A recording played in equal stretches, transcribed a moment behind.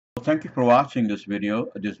Well, thank you for watching this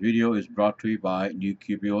video. This video is brought to you by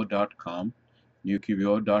newqbo.com.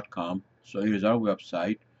 newqbo.com. So here's our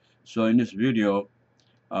website. So in this video,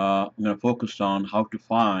 I'm going to focus on how to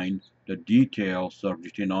find the details of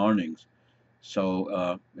retained earnings.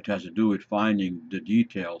 So it has to do with finding the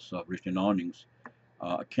details of retained earnings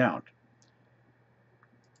account.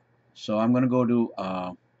 So I'm going to go to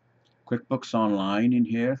QuickBooks Online in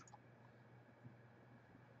here,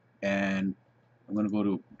 and I'm going to go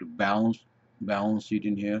to the balance sheet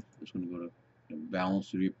in here. Just going to go to the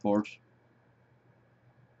balance reports.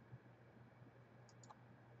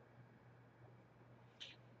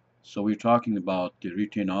 So we're talking about the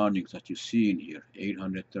retained earnings that you see in here,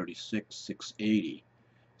 836,680.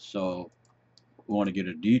 So we want to get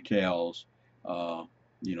the details, uh,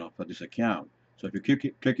 for this account. So if you click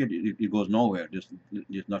it, it goes nowhere. There's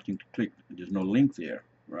nothing to click. There's no link there,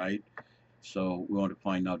 right? So we want to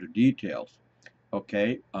find out the details.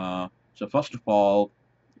 Okay. So first of all,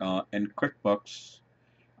 in QuickBooks,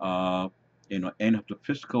 uh, end of the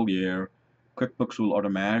fiscal year, QuickBooks will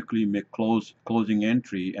automatically make closing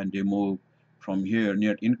entry, and they move from here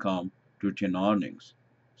net income to retained earnings.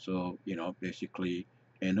 So basically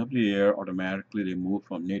end of the year automatically they move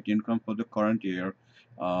from net income for the current year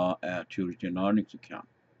to retained earnings account.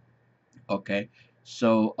 Okay,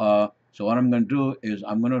 so what I'm going to do is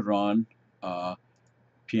I'm going to run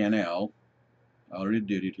P&L. I already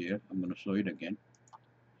did it here. I'm going to show it again.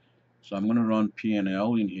 So I'm going to run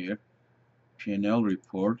P&L in here, P&L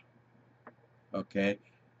report. Okay,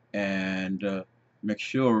 and make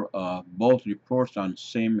sure both reports on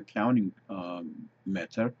same accounting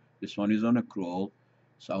method. This one is on accrual,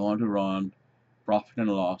 so I want to run profit and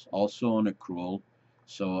loss also on accrual.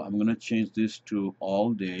 So I'm going to change this to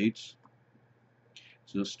all dates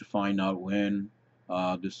just to find out when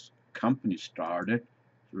this company started.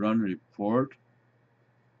 Run report,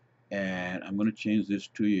 and I'm going to change this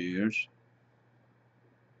 2 years.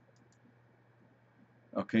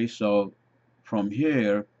 Okay, so from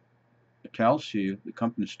here it tells you the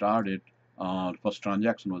company started, the first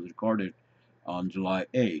transaction was recorded on July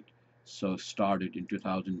 8th, so started in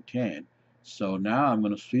 2010. So now I'm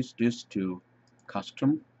going to switch this to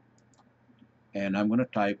custom, and I'm going to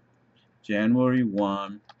type January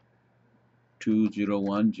 1,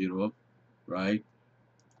 2010, right?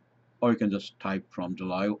 Or you can just type from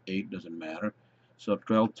July 8, doesn't matter. So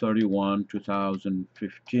 12/31,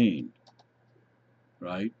 2015,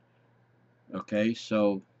 right? Okay,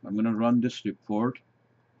 so I'm going to run this report.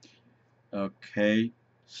 Okay,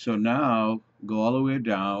 so now go all the way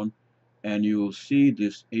down, and you will see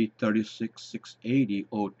this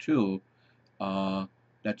 836,680.02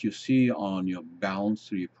 that you see on your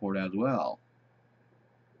balance report as well.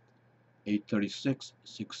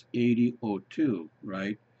 836,680.02,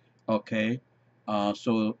 right? Okay,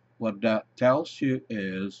 so what that tells you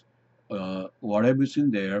is whatever's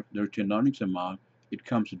in there, the retained earnings amount, it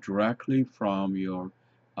comes directly from your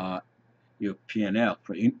P&L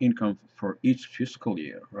for income for each fiscal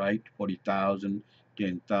year, right? 40,000,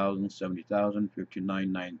 10,000, 70,000,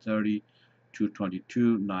 59,930,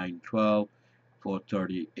 222, 912,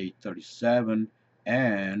 430, 837,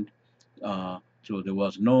 and so there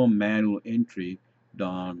was no manual entry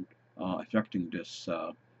done affecting this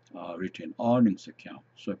retained earnings account.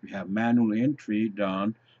 So if you have manual entry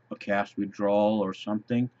done, a cash withdrawal or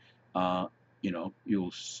something, uh, you'll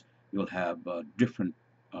have a different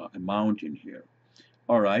amount in here.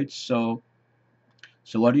 All right, so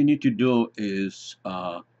what you need to do is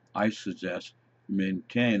I suggest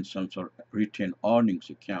maintain some sort of retained earnings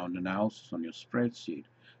account analysis on your spreadsheet.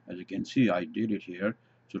 As you can see, I did it here.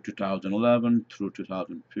 So 2011 through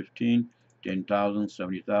 2015, 10,000,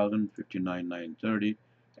 70,000, 59,930,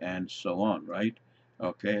 and so on, right?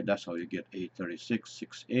 Okay, that's how you get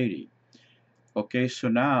 836,680. Okay, so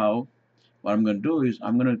now what I'm going to do is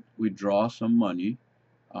I'm going to withdraw some money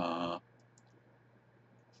uh,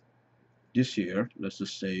 this year. Let's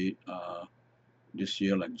just say this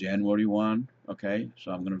year, like January 1. Okay,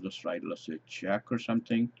 so I'm going to just write, let's say, check or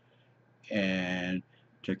something, and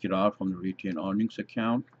take it out from the retained earnings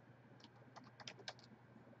account.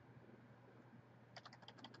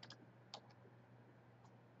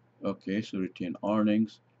 Okay, so retained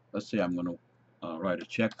earnings. Let's say I'm going to write a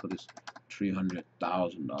check for this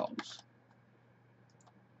 $300,000.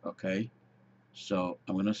 Okay, so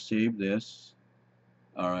I'm going to save this.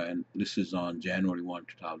 All right, and this is on January 1,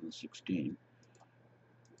 2016.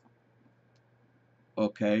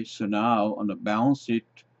 Okay, so now on the balance sheet,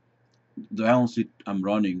 I'm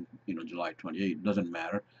running, July 28, doesn't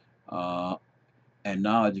matter. And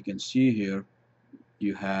now, as you can see here,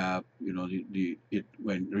 you have, it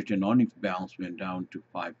when return earnings balance went down to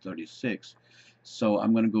 536. So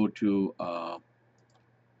I'm going to go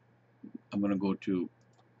to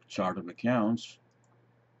chart of accounts,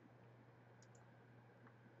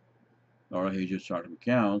 or here's your chart of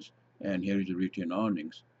accounts, and here is the retained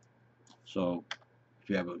earnings. So if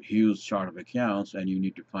you have a huge chart of accounts and you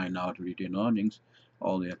need to find out retained earnings,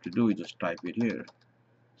 all you have to do is just type it here.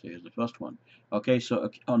 So here's the first one. Okay, so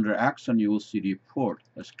under action you will see the report.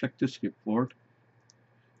 Let's click this report.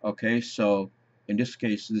 Okay, so in this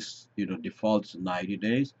case, this defaults 90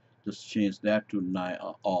 days. Just change that to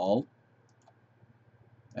all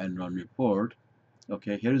and run report.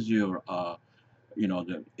 Okay, here's your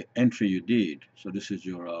the entry you did. So this is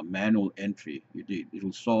your manual entry you did. It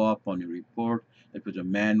will show up on your report. If it's a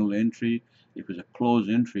manual entry, if it's a closed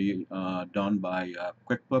entry done by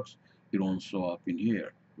QuickBooks, it won't show up in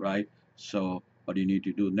here, right? So what you need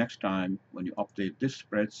to do next time when you update this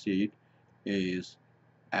spreadsheet is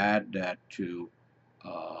add that to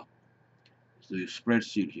uh, the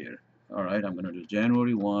spreadsheet here. All right, I'm going to do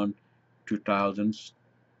January 1,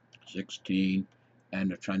 2016,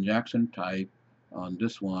 and the transaction type on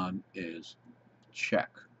this one is check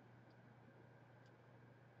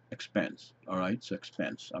expense. All right, so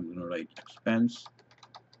expense. I'm going to write expense.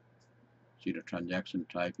 See, the transaction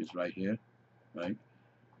type is right here, right?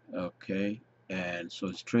 Okay, and so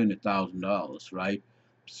it's $300,000, right?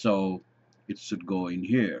 So it should go in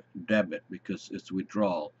here, debit, because it's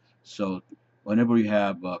withdrawal. So whenever you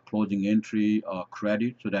have a closing entry or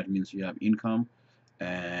credit, so that means you have income,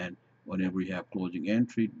 and whenever you have closing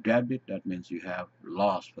entry debit, that means you have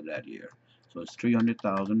loss for that year. So it's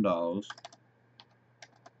 $300,000,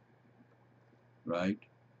 right?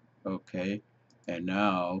 Okay, and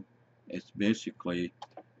now it's basically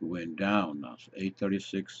went down now. So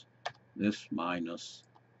 836, this minus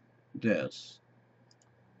this,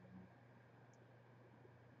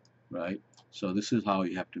 right? So this is how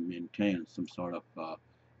you have to maintain some sort of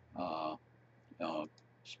uh, uh,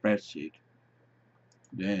 spreadsheet.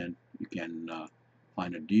 Then you can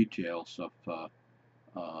find uh, the details of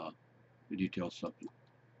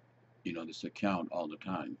this account all the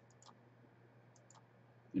time.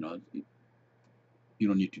 You know, you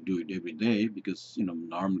don't need to do it every day because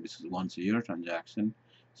normally this is once a year transaction.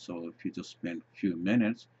 So if you just spend a few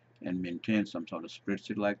minutes and maintain some sort of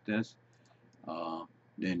spreadsheet like this, uh,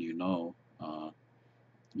 then you know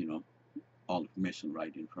all information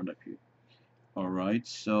right in front of you. All right,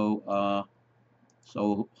 so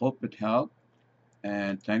hope it helped,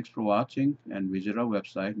 and thanks for watching. And visit our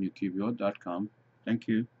website newqbo.com. Thank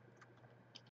you.